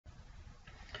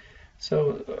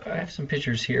So I have some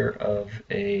pictures here of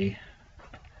a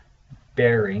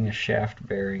bearing, a shaft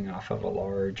bearing off of a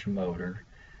large motor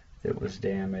that was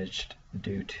damaged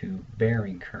due to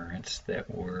bearing currents that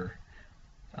were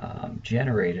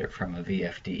generated from a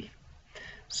VFD.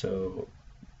 So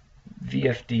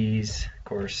VFDs, of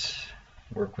course,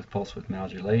 work with pulse width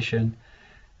modulation,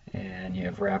 and you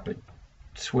have rapid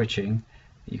switching.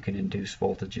 You can induce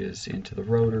voltages into the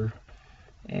rotor,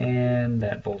 and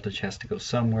that voltage has to go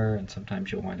somewhere, and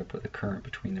sometimes you'll wind up with a current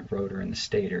between the rotor and the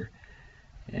stator.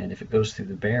 And if it goes through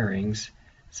the bearings,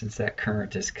 since that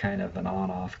current is kind of an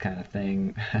on-off kind of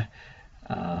thing,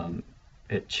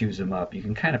 it chews them up. You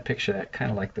can kind of picture that kind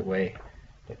of like the way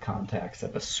the contacts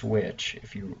of a switch.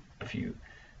 If you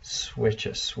switch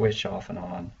a switch off and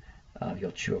on,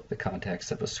 you'll chew up the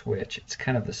contacts of a switch. It's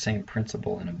kind of the same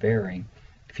principle in a bearing.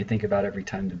 If you think about every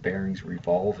time the bearing's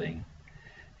revolving,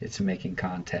 it's making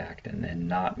contact and then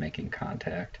not making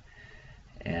contact,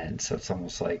 and so it's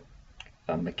almost like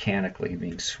mechanically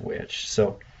being switched.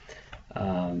 So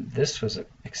this was an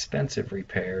expensive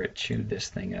repair. It chewed this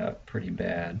thing up pretty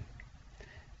bad,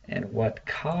 and what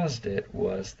caused it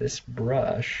was this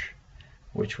brush,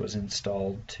 which was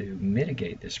installed to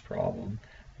mitigate this problem.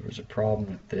 There was a problem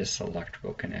with this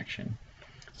electrical connection.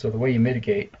 So the way you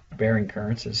mitigate bearing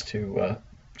currents is to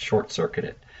short circuit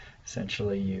it.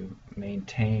 Essentially, you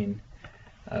maintain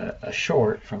a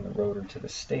short from the rotor to the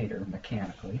stator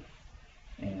mechanically,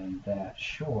 and that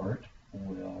short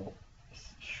will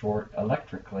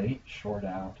electrically short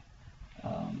out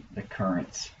the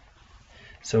currents.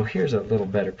 So here's a little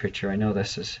better picture. I know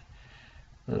this is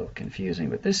a little confusing,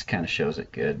 but this kind of shows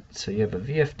it good. So you have a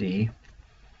VFD.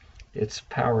 It's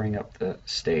powering up the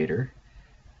stator,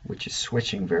 which is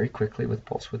switching very quickly with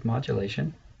pulse width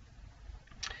modulation.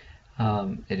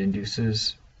 It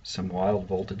induces some wild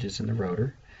voltages in the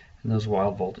rotor, and those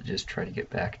wild voltages try to get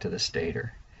back to the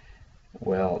stator.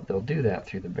 Well, they'll do that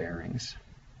through the bearings,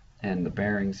 and the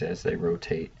bearings, as they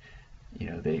rotate,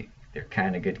 they're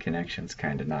kind of good connections,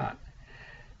 kind of not.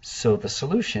 So the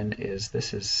solution is,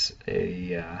 this is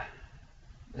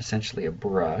essentially a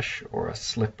brush or a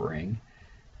slip ring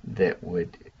that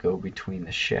would go between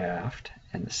the shaft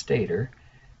and the stator,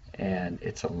 and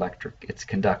it's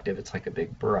conductive. It's like a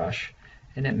big brush,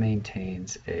 and it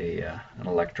maintains an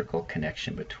electrical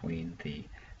connection between the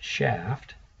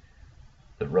shaft,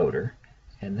 the rotor,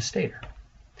 and the stator.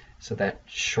 So that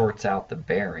shorts out the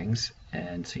bearings,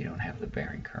 and so you don't have the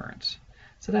bearing currents.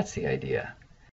 So that's the idea.